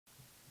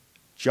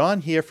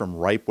John here from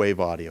Ripewave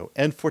Audio,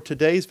 and for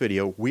today's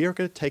video we are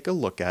going to take a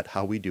look at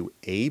how we do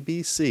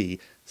ABC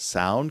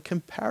sound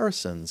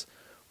comparisons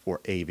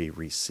for AV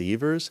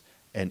receivers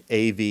and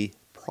AV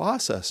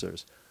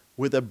processors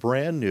with a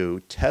brand new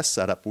test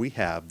setup we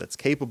have that's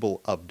capable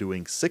of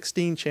doing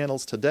 16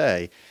 channels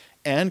today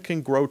and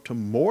can grow to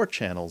more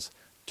channels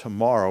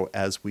tomorrow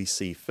as we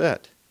see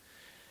fit.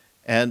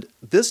 And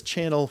this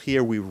channel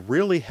here, we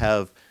really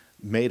have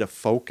made a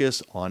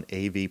focus on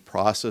AV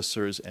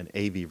processors and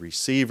AV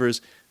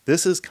receivers.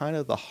 This is kind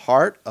of the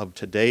heart of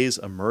today's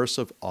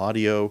immersive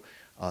audio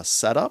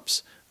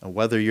setups.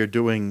 Whether you're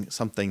doing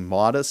something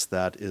modest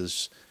that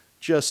is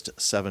just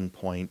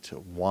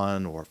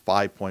 7.1 or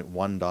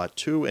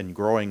 5.1.2 and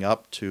growing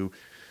up to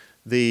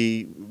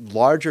the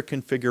larger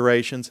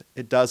configurations,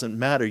 it doesn't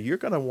matter. You're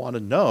going to want to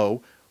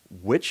know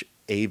which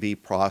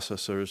AV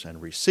processors and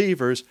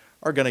receivers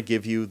are going to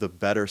give you the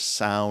better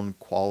sound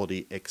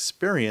quality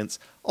experience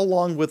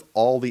along with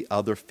all the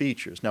other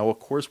features. Now, of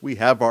course, we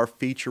have our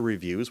feature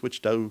reviews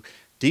which do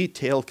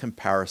detailed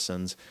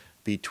comparisons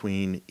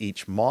between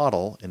each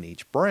model and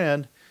each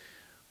brand,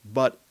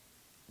 but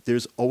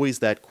there's always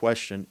that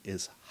question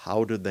is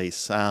how do they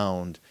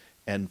sound?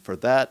 And for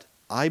that,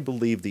 I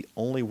believe the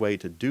only way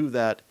to do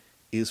that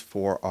is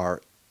for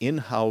our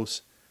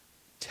in-house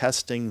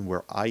testing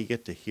where I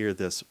get to hear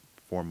this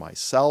for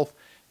myself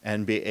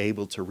and be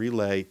able to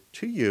relay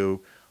to you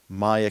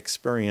my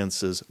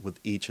experiences with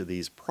each of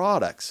these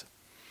products.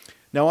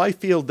 Now, I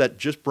feel that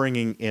just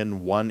bringing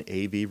in one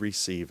AV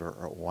receiver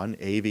or one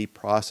AV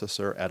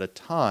processor at a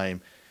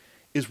time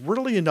is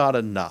really not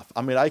enough.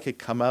 I mean, I could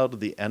come out at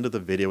the end of the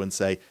video and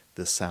say,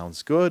 this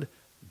sounds good,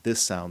 this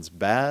sounds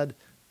bad,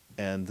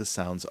 and this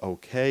sounds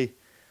okay.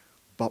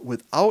 But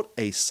without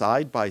a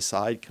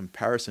side-by-side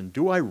comparison,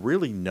 do I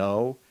really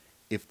know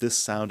if this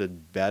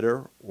sounded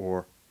better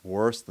or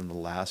worse than the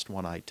last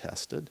one I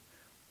tested?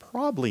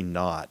 Probably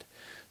not.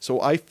 So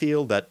I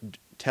feel that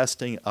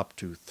testing up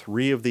to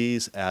 3 of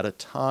these at a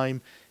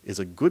time is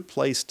a good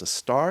place to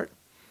start.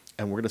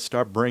 And we're going to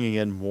start bringing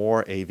in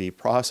more AV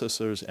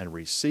processors and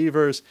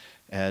receivers.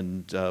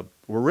 And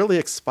we're really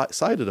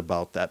excited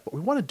about that. But we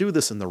want to do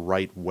this in the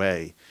right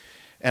way.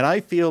 And I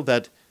feel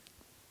that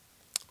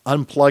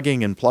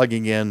unplugging and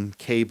plugging in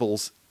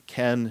cables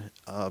can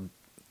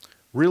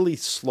really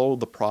slow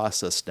the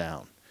process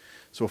down.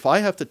 So if I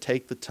have to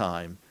take the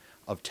time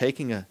of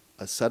taking a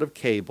set of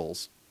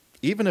cables,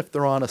 even if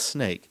they're on a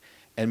snake,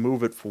 and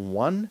move it from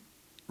one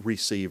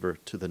receiver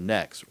to the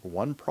next, or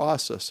one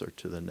processor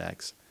to the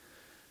next,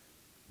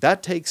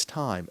 that takes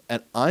time.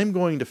 And I'm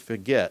going to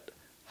forget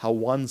how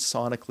one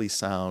sonically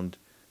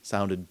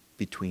sounded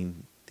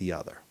between the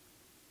other.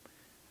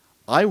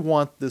 I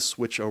want this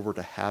switchover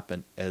to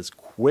happen as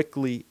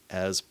quickly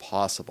as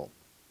possible.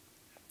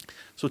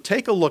 So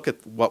take a look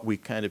at what we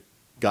kind of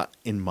got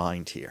in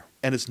mind here.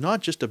 And it's not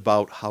just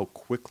about how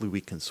quickly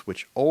we can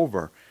switch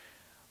over.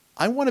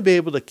 I want to be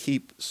able to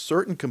keep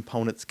certain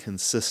components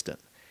consistent.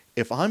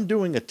 If I'm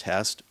doing a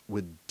test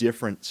with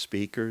different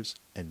speakers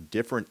and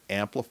different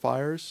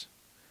amplifiers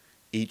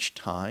each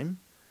time,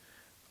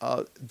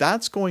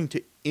 that's going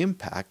to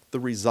impact the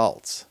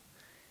results.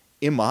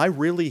 Am I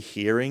really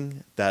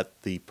hearing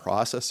that the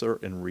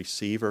processor and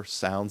receiver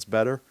sounds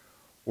better?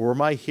 Or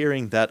am I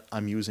hearing that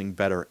I'm using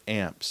better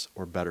amps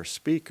or better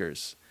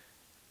speakers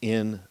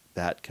in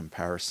that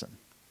comparison?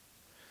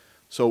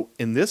 So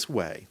in this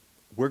way,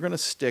 we're going to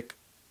stick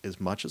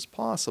as much as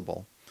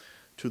possible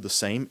to the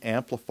same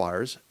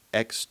amplifiers,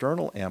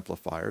 external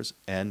amplifiers,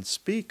 and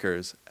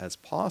speakers as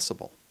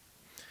possible.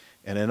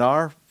 And in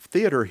our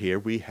theater here,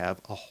 we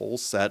have a whole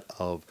set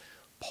of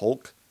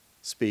Polk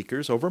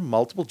speakers over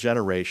multiple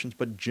generations,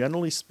 but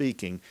generally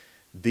speaking,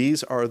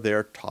 these are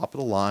their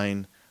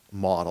top-of-the-line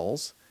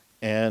models,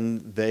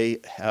 and they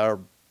are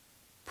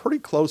pretty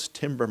close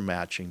timbre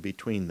matching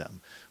between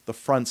them. The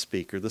front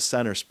speaker, the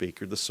center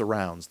speaker, the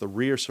surrounds, the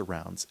rear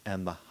surrounds,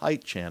 and the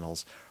height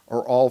channels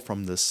are all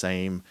from the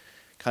same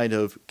kind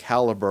of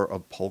caliber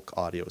of Polk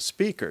audio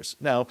speakers.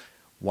 Now,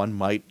 one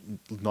might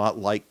not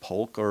like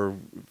Polk or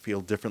feel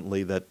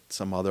differently that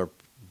some other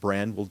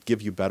brand will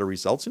give you better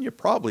results, and you're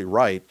probably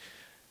right,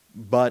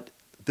 but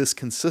this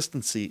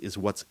consistency is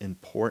what's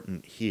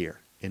important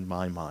here in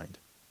my mind.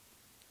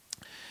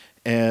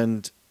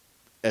 And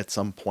at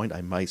some point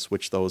I might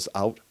switch those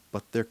out,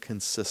 but they're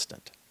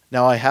consistent.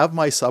 Now, I have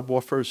my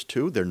subwoofers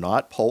too. They're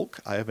not Polk.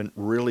 I haven't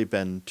really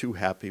been too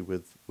happy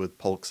with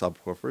Polk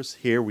subwoofers.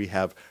 Here we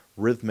have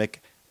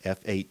Rhythmic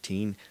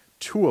F18,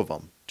 2 of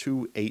them,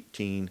 2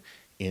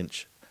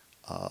 18-inch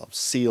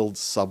sealed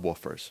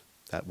subwoofers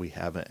that we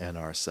have in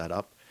our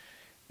setup.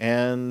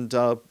 And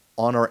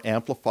on our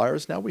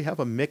amplifiers, now we have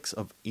a mix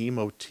of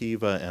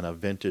Emotiva and a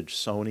vintage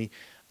Sony.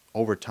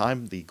 Over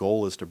time, the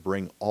goal is to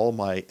bring all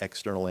my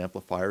external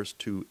amplifiers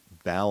to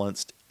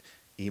balanced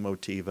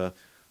Emotiva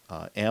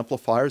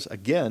amplifiers.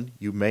 Again,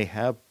 you may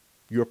have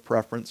your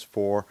preference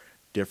for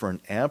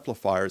different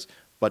amplifiers,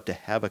 but to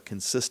have a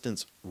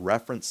consistent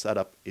reference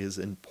setup is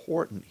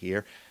important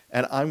here.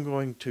 And I'm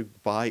going to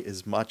buy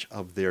as much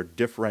of their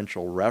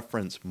differential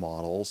reference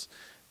models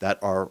that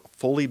are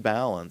fully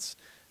balanced.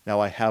 Now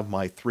I have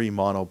my 3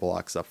 mono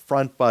blocks up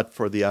front, but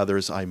for the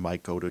others I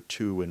might go to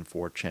 2 and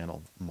 4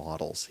 channel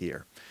models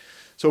here.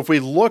 So if we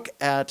look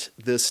at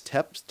this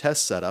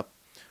test setup,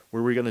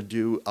 where we're going to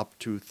do up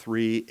to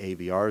 3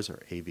 AVRs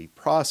or AV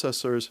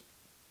processors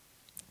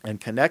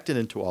and connect it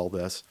into all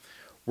this,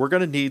 we're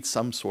going to need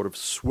some sort of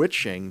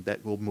switching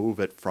that will move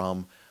it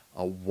from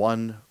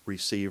one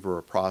receiver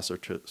or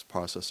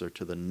processor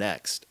to the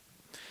next.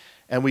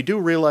 And we do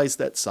realize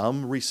that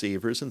some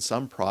receivers and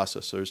some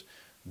processors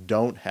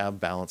don't have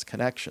balanced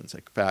connections.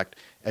 In fact,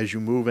 as you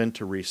move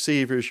into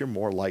receivers, you're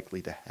more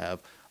likely to have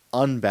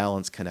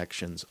unbalanced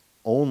connections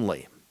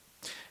only.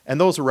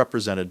 And those are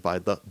represented by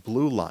the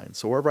blue line.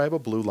 So wherever I have a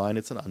blue line,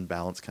 it's an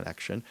unbalanced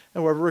connection.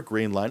 And wherever a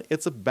green line,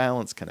 it's a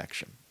balanced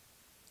connection.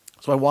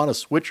 So I want a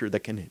switcher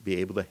that can be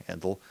able to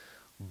handle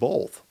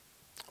both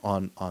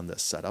on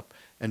this setup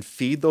and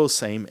feed those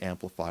same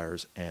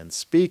amplifiers and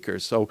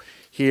speakers. So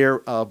here,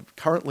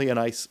 currently in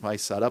my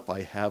setup,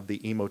 I have the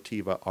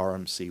Emotiva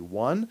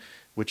RMC1,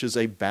 which is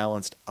a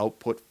balanced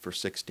output for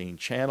 16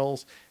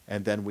 channels.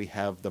 And then we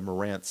have the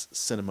Marantz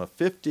Cinema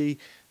 50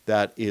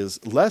 that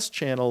is less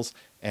channels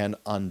and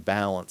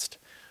unbalanced.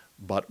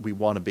 But we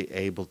want to be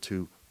able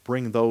to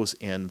bring those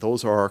in.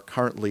 Those are our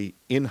currently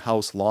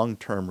in-house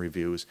long-term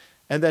reviews.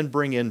 And then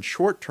bring in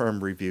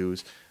short-term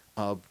reviews,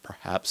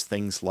 perhaps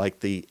things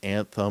like the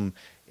Anthem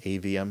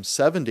AVM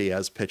 70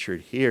 as pictured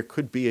here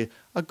could be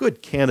a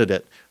good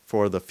candidate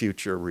for the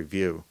future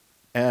review.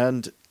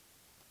 And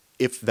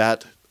if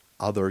that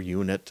other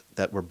unit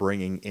that we're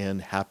bringing in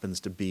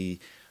happens to be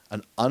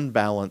an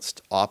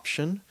unbalanced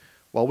option,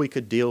 well, we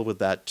could deal with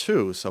that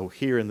too. So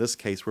here in this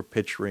case, we're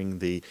picturing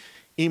the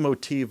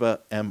Emotiva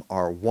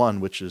MR1,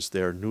 which is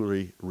their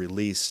newly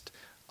released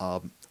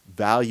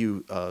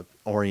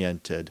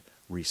value-oriented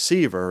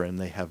receiver, and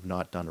they have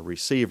not done a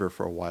receiver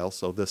for a while,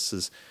 so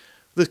this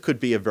could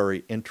be a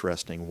very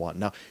interesting one.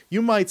 Now,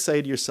 you might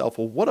say to yourself,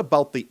 well, what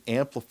about the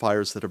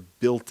amplifiers that are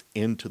built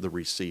into the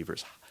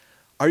receivers?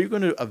 Are you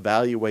going to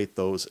evaluate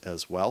those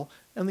as well?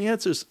 And the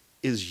answer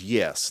is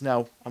yes.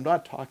 Now, I'm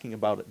not talking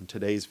about it in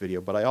today's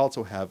video, but I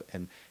also have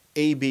an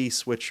AB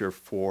switcher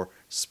for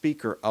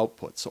speaker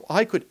output. So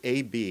I could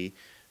AB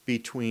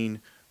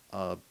between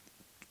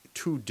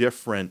 2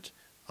 different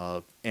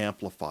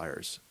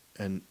amplifiers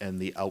and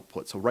the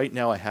output. So right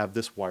now I have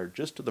this wired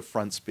just to the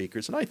front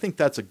speakers, and I think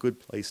that's a good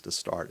place to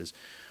start. Is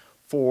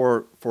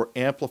for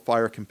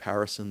amplifier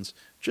comparisons,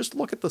 just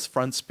look at the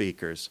front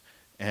speakers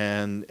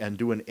and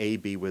do an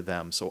AB with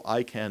them. So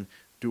I can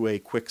do a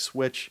quick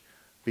switch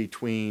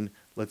between,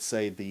 let's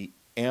say, the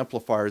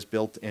amplifiers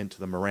built into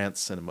the Marantz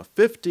Cinema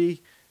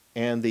 50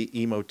 and the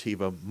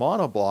Emotiva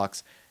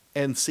monoblocks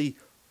and see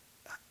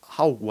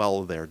how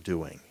well they're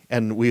doing.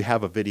 And we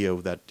have a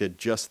video that did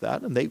just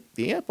that, and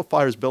the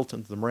amplifiers built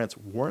into the Marantz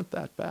weren't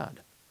that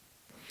bad.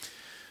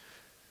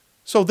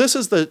 So this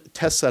is the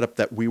test setup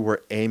that we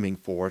were aiming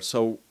for.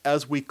 So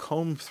as we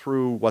comb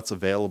through what's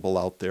available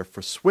out there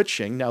for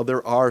switching, now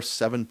there are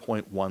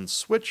 7.1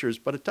 switchers,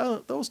 but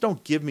those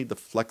don't give me the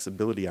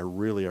flexibility I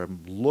really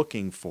am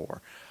looking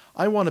for.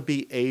 I want to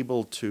be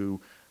able to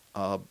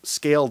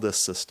scale this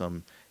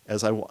system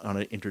as I want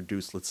to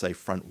introduce, let's say,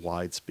 front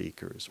wide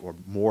speakers or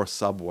more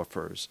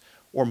subwoofers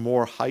or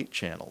more height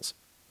channels.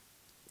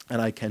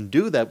 And I can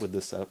do that with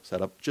this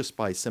setup just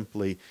by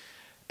simply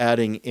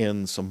adding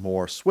in some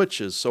more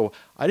switches. So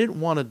I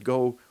didn't want to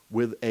go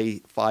with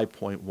a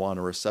 5.1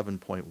 or a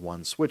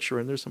 7.1 switcher,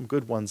 and there's some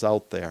good ones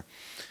out there.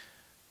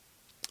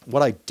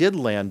 What I did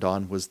land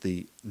on was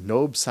the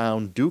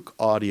Nobsound Douk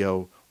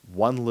Audio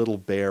One Little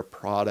Bear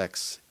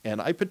products, and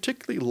I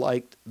particularly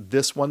liked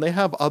this one. They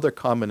have other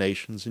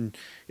combinations, and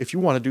if you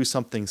want to do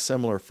something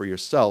similar for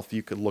yourself,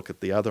 you could look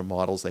at the other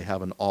models. They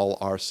have an all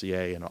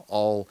RCA and an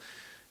all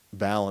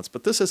balanced,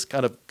 but this has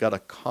kind of got a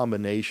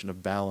combination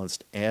of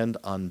balanced and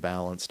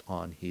unbalanced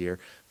on here.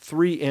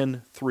 3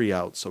 in, 3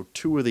 out. So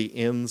 2 of the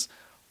ins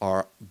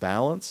are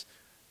balanced,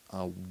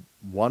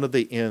 1 of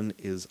the in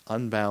is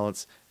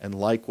unbalanced, and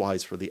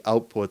likewise for the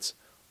outputs,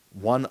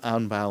 1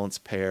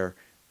 unbalanced pair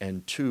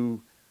and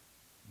 2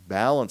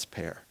 balanced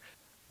pair.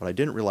 What I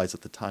didn't realize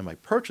at the time I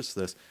purchased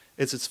this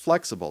is it's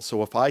flexible.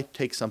 So if I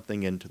take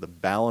something into the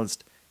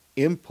balanced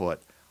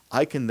input,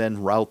 I can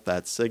then route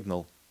that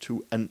signal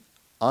to an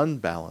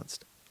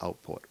unbalanced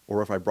output.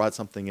 Or if I brought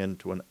something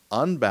into an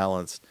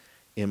unbalanced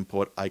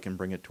input, I can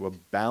bring it to a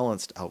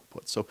balanced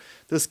output. So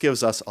this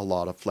gives us a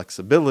lot of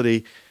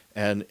flexibility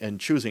and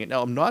choosing it.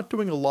 Now, I'm not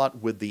doing a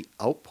lot with the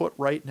output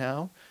right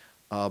now,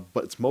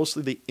 but it's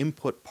mostly the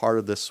input part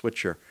of this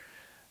switcher.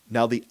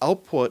 Now, the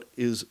output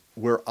is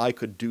where I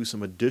could do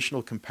some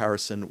additional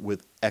comparison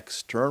with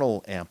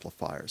external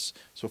amplifiers.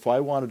 So if I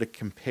wanted to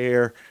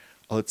compare,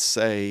 let's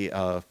say,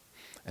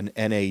 an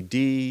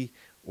NAD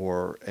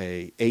or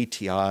a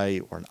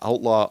ATI or an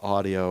Outlaw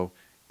Audio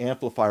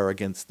amplifier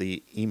against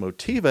the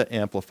Emotiva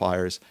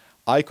amplifiers,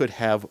 I could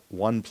have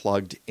one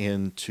plugged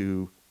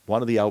into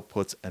one of the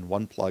outputs and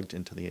one plugged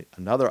into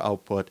another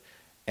output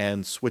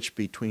and switch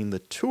between the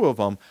 2 of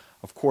them.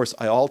 Of course,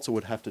 I also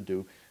would have to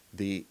do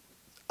the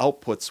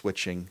output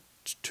switching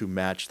to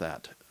match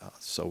that.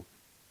 So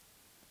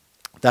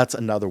that's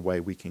another way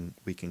we can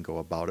go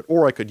about it.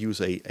 Or I could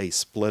use a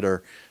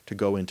splitter to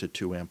go into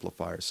 2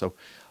 amplifiers. So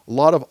a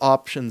lot of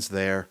options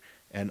there.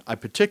 And I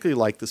particularly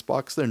like this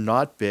box. They're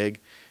not big.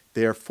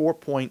 They're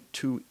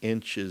 4.2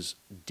 inches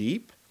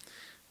deep.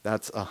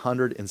 That's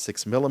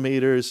 106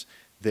 millimeters.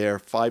 They're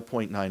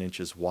 5.9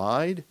 inches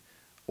wide,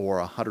 or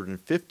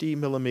 150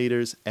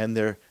 millimeters, and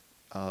they're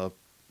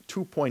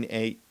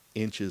 2.8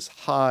 inches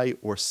high,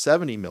 or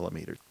 70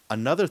 millimeters.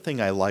 Another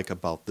thing I like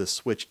about this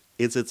switch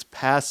is it's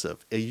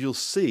passive. As you'll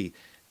see,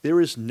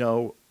 there is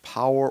no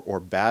power or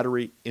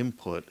battery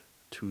input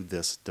to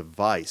this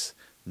device.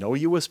 No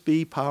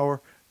USB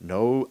power,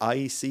 no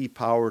IEC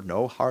power,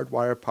 no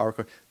hardwire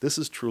power. This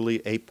is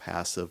truly a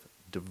passive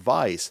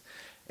device.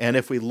 And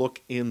if we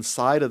look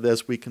inside of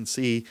this, we can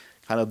see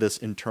kind of this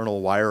internal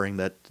wiring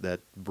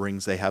that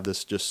brings, they have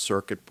this just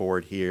circuit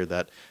board here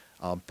that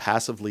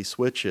passively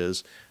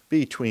switches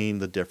between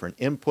the different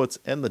inputs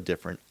and the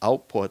different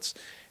outputs.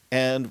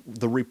 And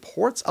the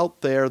reports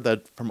out there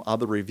that from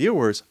other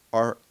reviewers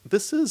are,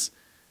 this is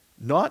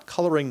not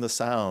coloring the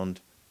sound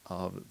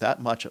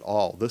that much at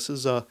all. This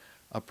is a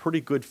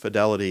pretty good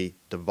fidelity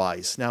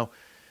device. Now,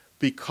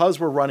 because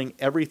we're running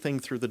everything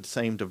through the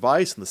same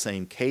device and the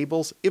same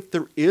cables, if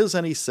there is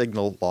any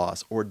signal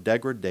loss or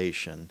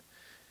degradation,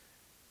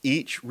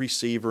 each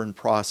receiver and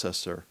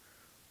processor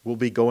will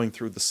be going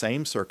through the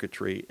same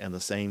circuitry and the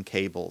same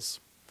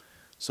cables.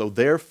 So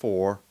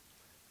therefore,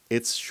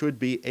 it should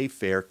be a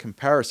fair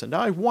comparison.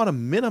 Now I want to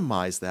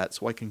minimize that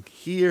so I can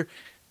hear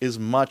as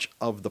much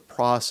of the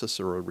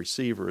processor or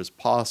receiver as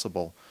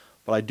possible.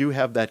 But I do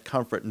have that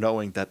comfort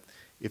knowing that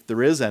if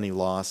there is any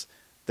loss,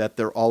 that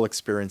they're all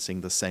experiencing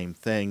the same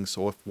thing.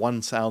 So if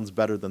one sounds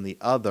better than the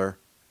other,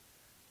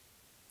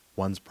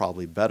 one's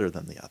probably better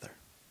than the other.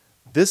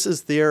 This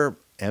is their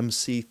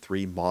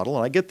MC3 model,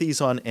 and I get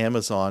these on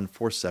Amazon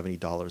for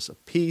 $70 a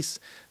piece.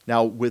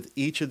 Now, with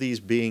each of these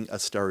being a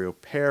stereo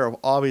pair,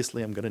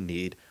 obviously I'm going to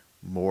need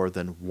more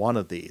than one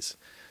of these.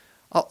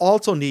 I'll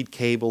also need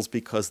cables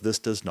because this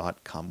does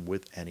not come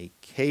with any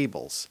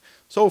cables.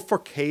 So for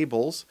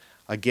cables,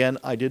 again,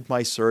 I did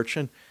my search,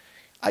 and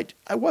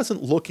I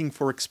wasn't looking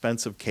for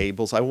expensive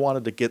cables. I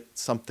wanted to get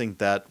something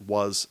that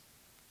was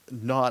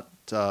not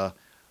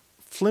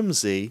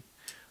flimsy,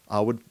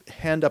 would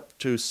hand up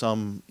to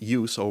some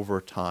use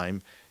over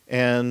time,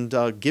 and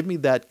give me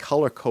that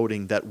color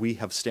coding that we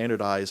have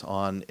standardized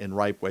on in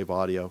Ripewave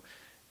audio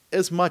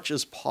as much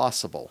as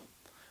possible.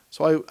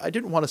 So I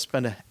didn't want to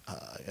spend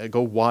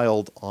go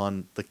wild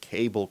on the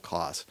cable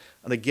cost.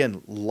 And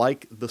again,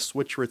 like the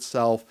switcher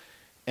itself,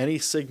 any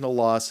signal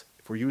loss,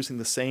 if we're using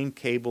the same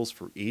cables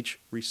for each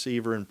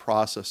receiver and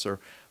processor,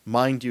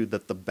 mind you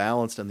that the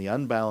balanced and the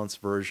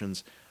unbalanced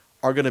versions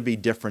are going to be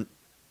different,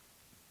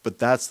 but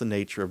that's the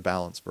nature of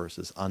balanced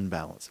versus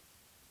unbalanced.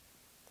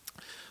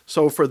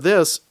 So for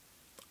this,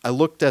 I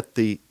looked at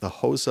the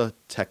HOSA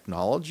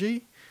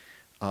technology,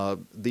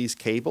 these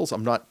cables.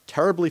 I'm not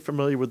terribly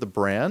familiar with the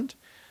brand,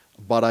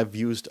 but I've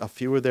used a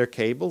few of their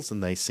cables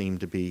and they seem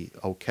to be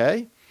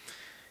okay.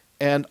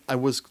 And I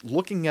was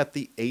looking at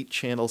the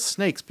 8-channel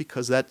snakes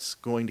because that's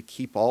going to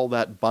keep all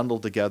that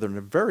bundled together in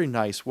a very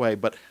nice way,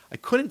 but I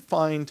couldn't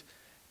find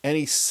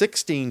any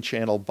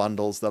 16-channel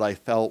bundles that I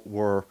felt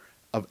were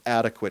of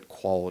adequate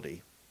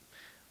quality.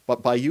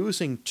 But by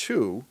using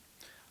 2,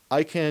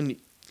 I can,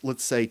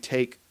 let's say,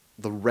 take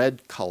the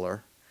red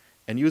color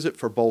and use it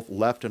for both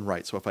left and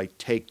right. So if I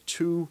take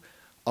 2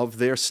 of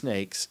their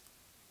snakes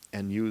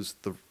and use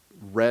the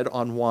red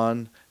on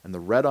one and the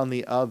red on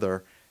the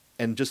other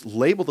and just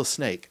label the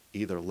snake,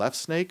 either left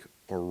snake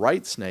or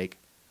right snake,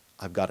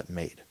 I've got it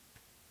made.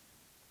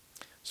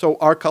 So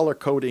our color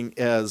coding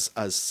as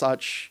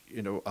such,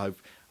 you know, I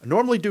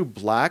normally do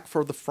black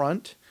for the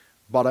front,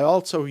 but I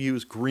also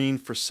use green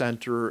for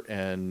center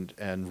and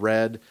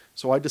red.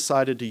 So I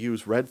decided to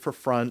use red for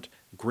front,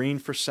 green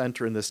for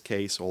center in this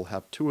case. So I'll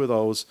have 2 of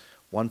those,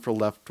 one for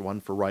left,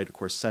 one for right. Of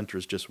course, center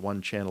is just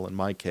one channel in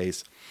my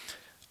case.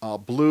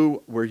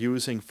 Blue we're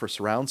using for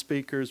surround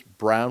speakers.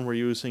 Brown we're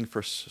using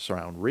for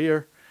surround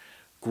rear.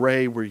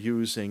 Gray we're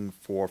using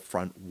for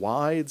front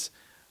wides.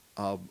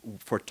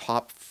 For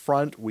top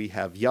front we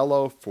have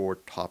yellow. For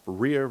top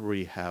rear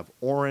we have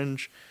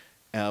orange.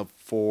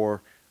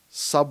 For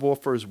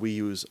subwoofers we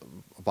use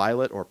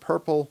violet or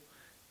purple.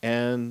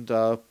 And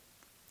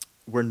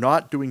we're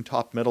not doing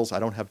top middles. I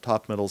don't have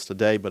top middles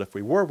today, but if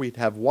we were, we'd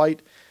have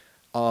white.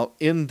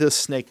 In this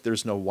snake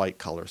there's no white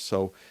color.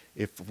 So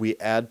if we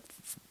add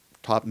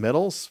top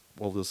middles,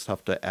 we'll just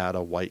have to add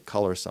a white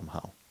color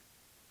somehow.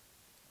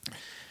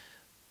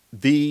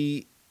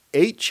 The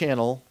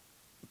 8-channel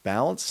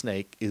balanced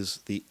snake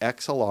is the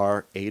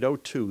XLR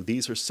 802.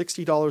 These are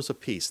 $60 a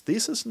piece.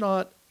 This is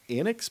not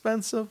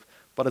inexpensive,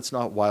 but it's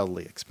not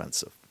wildly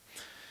expensive.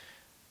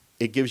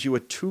 It gives you a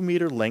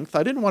 2-meter length.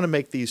 I didn't want to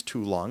make these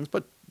too long,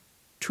 but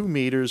 2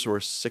 meters or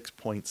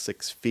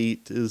 6.6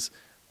 feet is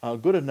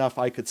good enough.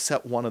 I could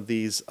set one of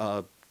these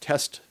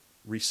test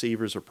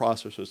receivers or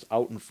processors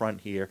out in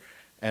front here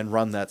and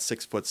run that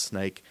 6-foot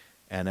snake,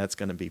 and that's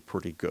going to be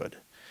pretty good.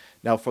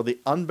 Now for the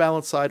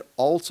unbalanced side,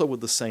 also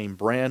with the same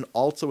brand,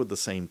 also with the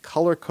same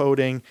color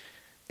coding,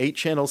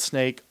 8-channel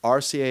snake,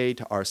 RCA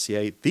to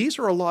RCA. These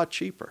are a lot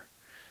cheaper.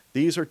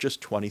 These are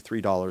just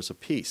 $23 a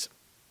piece.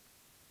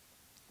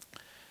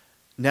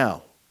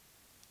 Now,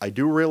 I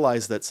do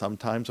realize that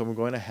sometimes when we're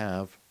going to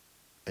have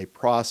a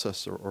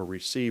processor or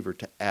receiver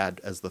to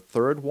add as the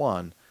third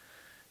one,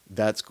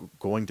 that's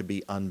going to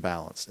be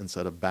unbalanced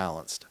instead of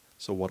balanced.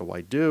 So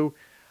what do?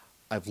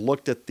 I've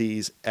looked at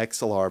these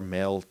XLR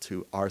male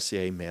to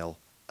RCA male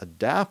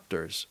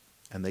adapters,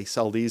 and they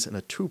sell these in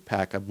a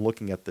 2-pack. I'm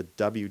looking at the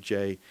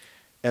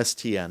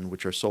WJ-STN,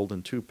 which are sold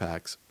in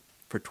 2-packs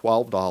for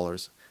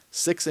 $12,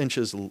 6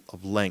 inches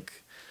of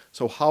length.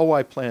 So how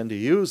I plan to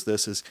use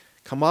this is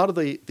come out of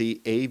the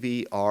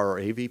AVR or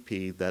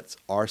AVP that's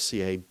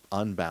RCA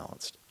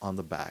unbalanced on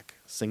the back,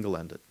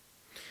 single-ended,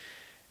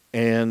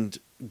 and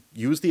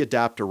use the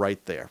adapter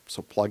right there.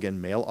 So plug in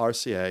male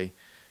RCA,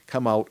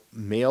 come out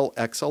male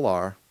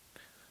XLR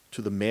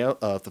to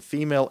the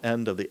female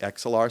end of the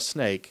XLR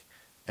snake,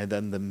 and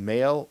then the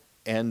male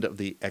end of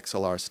the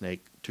XLR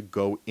snake to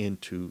go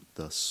into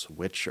the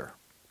switcher.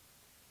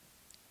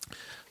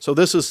 So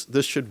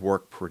this should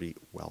work pretty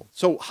well.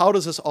 So how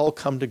does this all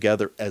come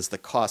together as the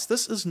cost?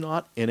 This is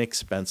not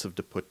inexpensive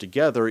to put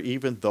together,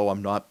 even though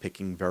I'm not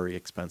picking very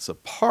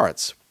expensive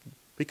parts,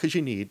 because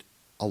you need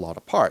a lot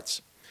of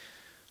parts.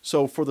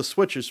 So for the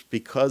switches,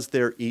 because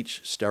they're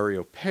each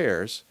stereo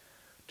pairs,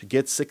 to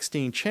get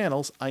 16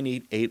 channels, I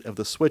need 8 of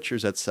the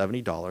switchers at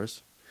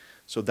 $70.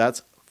 So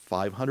that's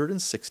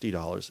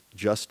 $560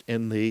 just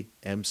in the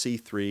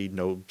MC3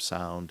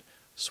 Nobsound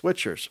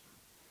switchers.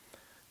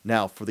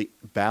 Now for the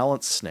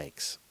balanced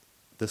snakes,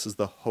 this is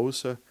the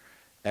Hosa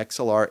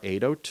XLR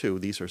 802.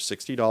 These are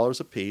 $60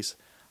 a piece.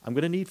 I'm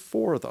going to need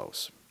 4 of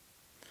those,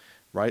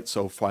 right?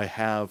 So if I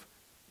have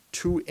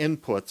 2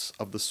 inputs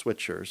of the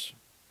switchers,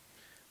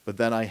 but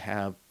then I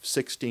have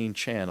 16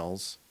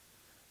 channels,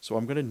 so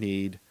I'm going to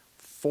need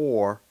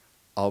 4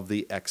 of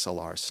the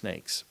XLR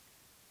snakes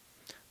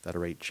that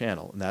are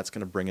 8-channel, and that's going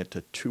to bring it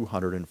to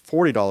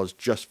 $240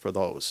 just for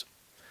those.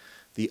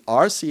 The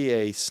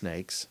RCA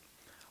snakes,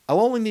 I'll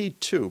only need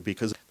 2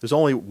 because there's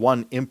only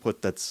 1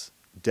 input that's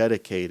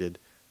dedicated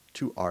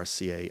to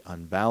RCA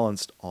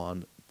unbalanced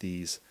on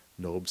these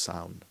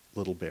Nobsound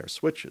Little Bear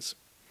switches.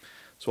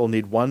 So I'll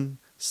need 1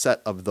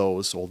 set of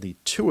those, so I'll need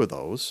 2 of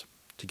those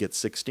to get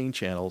 16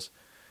 channels,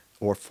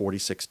 or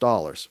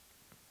 $46.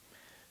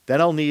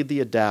 Then I'll need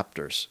the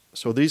adapters.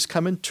 So these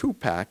come in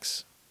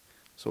 2-packs,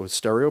 so a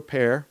stereo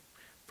pair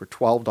for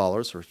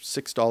 $12 or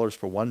 $6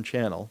 for 1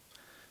 channel.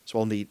 So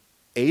I'll need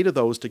 8 of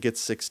those to get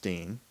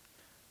 16,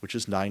 which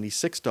is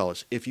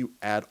 $96. If you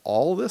add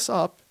all this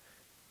up,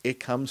 it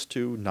comes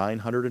to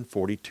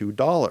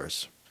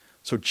 $942.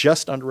 So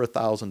just under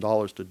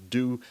 $1,000 to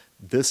do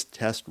this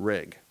test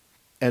rig.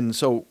 And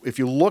so if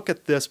you look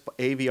at this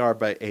AVR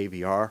by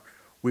AVR,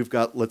 we've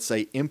got, let's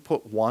say,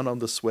 input 1 on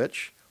the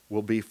switch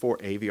will be for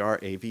AVR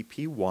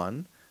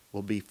AVP1,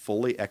 will be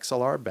fully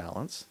XLR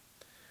balanced.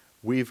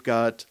 We've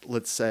got,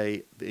 let's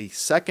say, the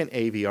second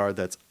AVR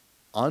that's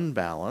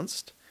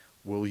unbalanced.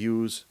 We'll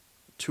use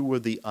 2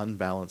 of the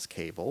unbalanced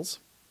cables.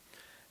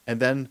 And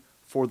then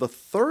for the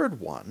third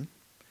one,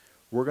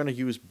 we're going to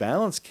use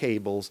balanced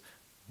cables,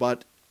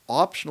 but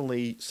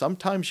optionally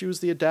sometimes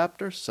use the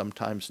adapter,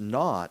 sometimes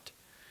not,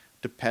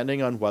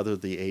 depending on whether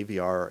the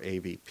AVR or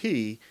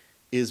AVP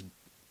is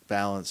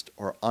balanced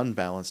or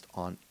unbalanced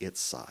on its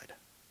side.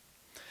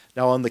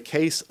 Now on the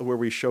case where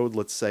we showed,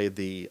 let's say,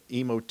 the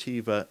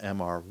Emotiva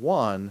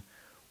MR1,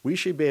 we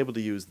should be able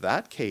to use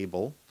that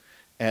cable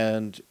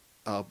and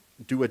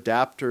do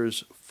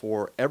adapters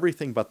for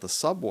everything but the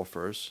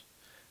subwoofers,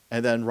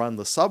 and then run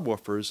the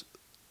subwoofers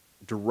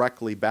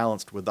directly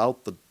balanced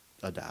without the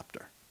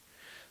adapter.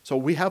 So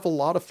we have a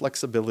lot of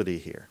flexibility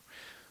here.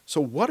 So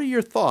what are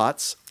your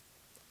thoughts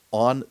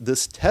on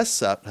this test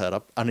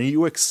setup? And are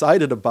you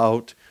excited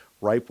about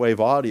Ripewave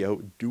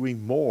Audio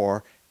doing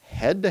more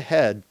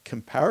head-to-head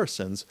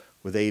comparisons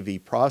with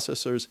AV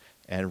processors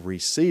and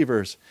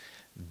receivers?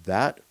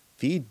 That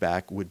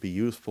feedback would be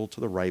useful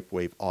to the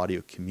Ripewave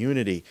Audio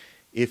community.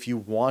 If you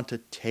want to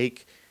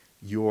take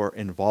your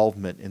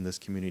involvement in this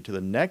community to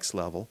the next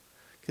level,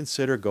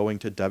 consider going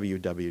to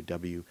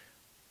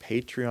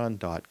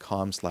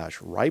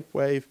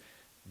www.patreon.com/Ripewave.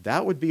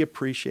 That would be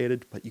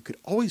appreciated, but you could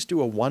always do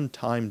a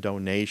one-time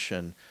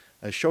donation.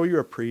 Show your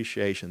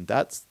appreciation.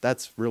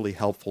 That's really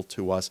helpful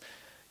to us.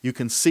 You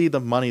can see the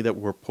money that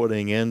we're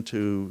putting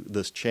into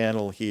this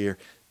channel here.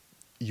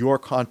 Your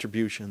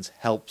contributions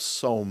help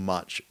so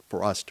much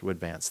for us to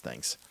advance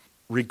things.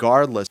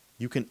 Regardless,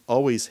 you can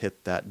always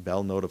hit that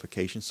bell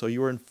notification so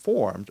you are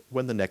informed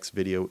when the next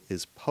video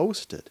is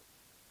posted.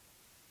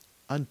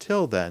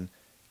 Until then,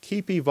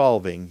 keep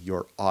evolving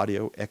your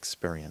audio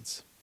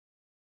experience.